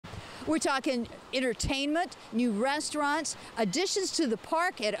We're talking entertainment, new restaurants, additions to the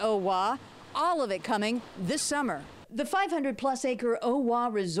park at OWA, all of it coming this summer. The 500-plus acre OWA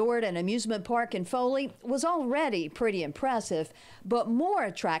Resort and Amusement Park in Foley was already pretty impressive, but more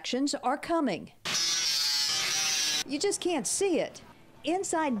attractions are coming. You just can't see it.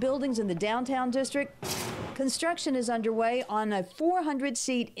 Inside buildings in the downtown district, construction is underway on a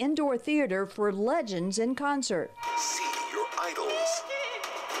 400-seat indoor theater for legends in concert. See your idols.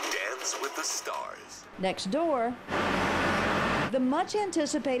 Dance with the stars. Next door, the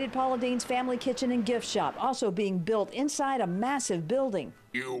much-anticipated Paula Deen's Family Kitchen and Gift Shop, also being built inside a massive building.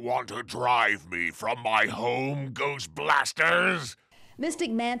 You want to drive me from my home, Ghost Blasters?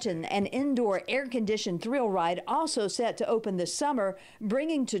 Mystic Mansion, an indoor air-conditioned thrill ride, also set to open this summer,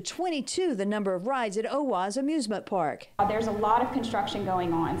 bringing to 22 the number of rides at OWA's amusement park. There's a lot of construction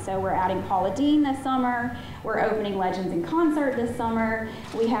going on, so we're adding Paula Deen this summer, we're opening Legends in Concert this summer,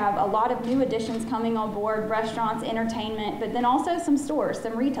 we have a lot of new additions coming on board, restaurants, entertainment, but then also some stores,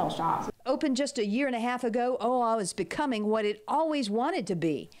 some retail shops. Opened just a year and a half ago, OWA is becoming what it always wanted to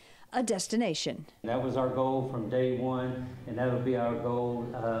be, a destination. That was our goal from day one, and that'll be our goal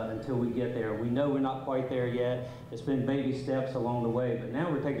until we get there. We know we're not quite there yet. It's been baby steps along the way, but now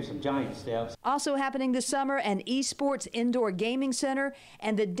we're taking some giant steps. Also happening this summer, an esports indoor gaming center,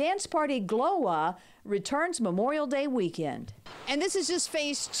 and the dance party GLOWA returns Memorial Day weekend. And this is just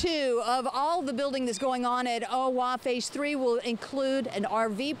phase 2 of all the building that's going on at OWA. Phase 3 will include an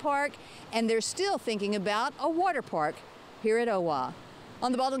RV park, and they're still thinking about a water park here at OWA.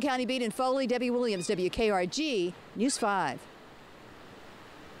 On the Baldwin County Beat in Foley, Debbie Williams, WKRG News 5.